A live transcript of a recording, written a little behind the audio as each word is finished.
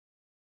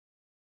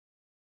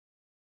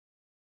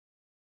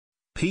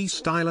P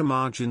Styler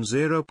Margin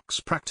 0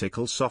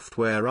 Practical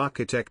Software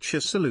Architecture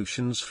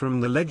Solutions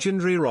from the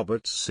legendary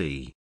Robert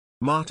C.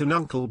 Martin.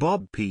 Uncle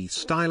Bob. P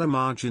Styler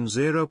Margin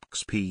 0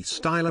 P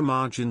Styler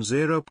Margin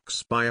 0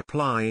 By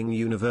applying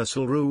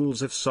universal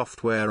rules of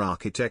software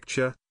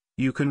architecture,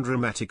 you can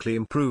dramatically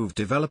improve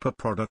developer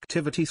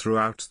productivity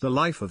throughout the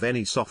life of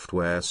any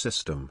software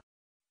system.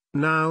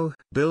 Now,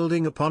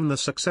 building upon the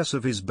success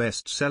of his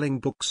best-selling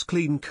books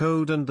Clean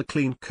Code and The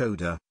Clean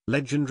Coder,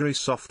 legendary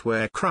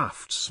software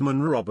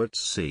craftsman Robert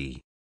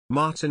C.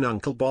 Martin.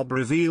 Uncle Bob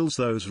reveals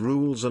those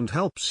rules and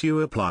helps you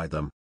apply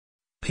them.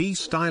 P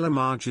Styler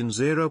Margin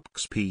 0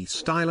 P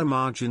Styler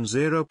Margin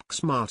 0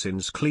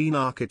 Martin's clean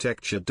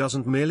architecture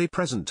doesn't merely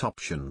present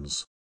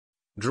options.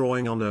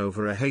 Drawing on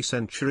over a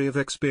century of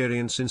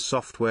experience in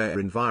software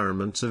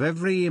environments of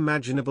every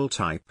imaginable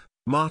type,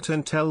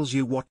 Martin tells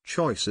you what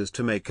choices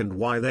to make and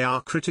why they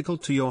are critical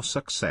to your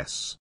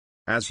success.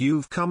 As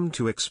you've come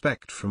to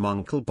expect from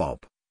Uncle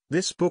Bob,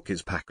 this book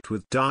is packed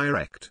with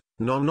direct,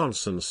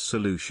 no-nonsense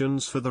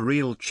solutions for the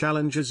real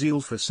challenges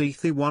you'll foresee,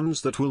 the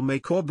ones that will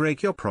make or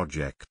break your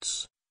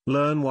projects.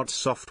 Learn what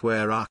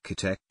software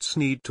architects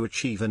need to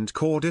achieve and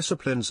core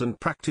disciplines and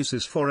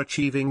practices for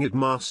achieving it.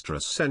 Master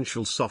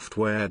essential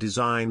software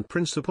design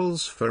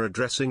principles for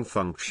addressing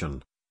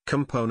function,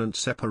 component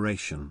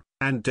separation,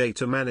 and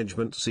data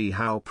management. See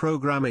how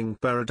programming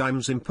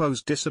paradigms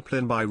impose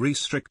discipline by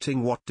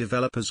restricting what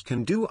developers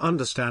can do.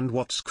 Understand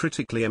what's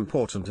critically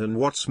important and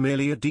what's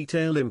merely a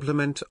detail.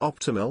 Implement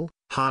optimal,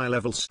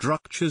 high-level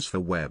structures for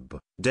web,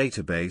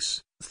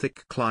 database,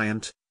 thick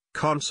client,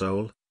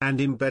 console, and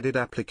embedded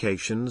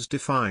applications.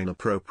 Define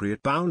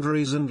appropriate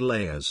boundaries and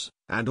layers,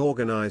 and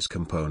organize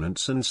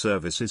components and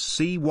services.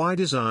 See why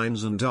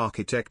designs and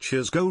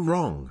architectures go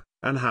wrong,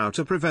 and how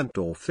to prevent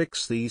or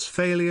fix these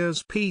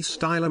failures. P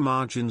Styler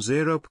Margin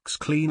 0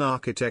 Clean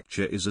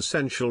architecture is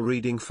essential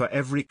reading for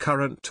every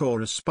current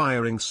or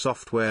aspiring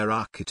software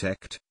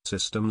architect,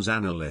 systems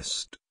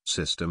analyst,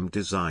 system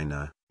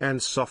designer,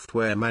 and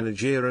software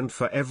manager, and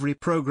for every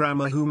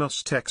programmer who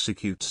must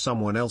execute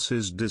someone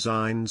else's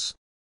designs.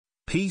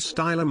 P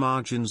Styler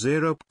Margin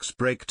 0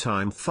 Break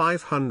time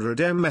 500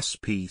 ms.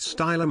 P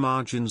Styler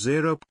Margin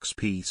 0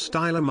 P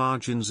Styler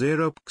Margin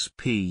 0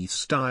 P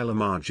Styler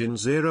Margin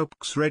 0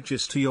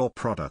 Register your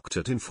product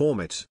at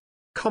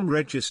Informit.com.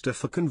 Register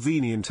for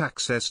convenient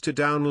access to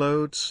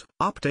downloads,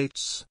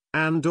 updates,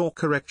 and/or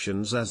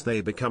corrections as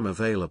they become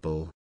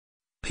available.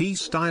 P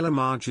Styler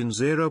Margin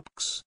 0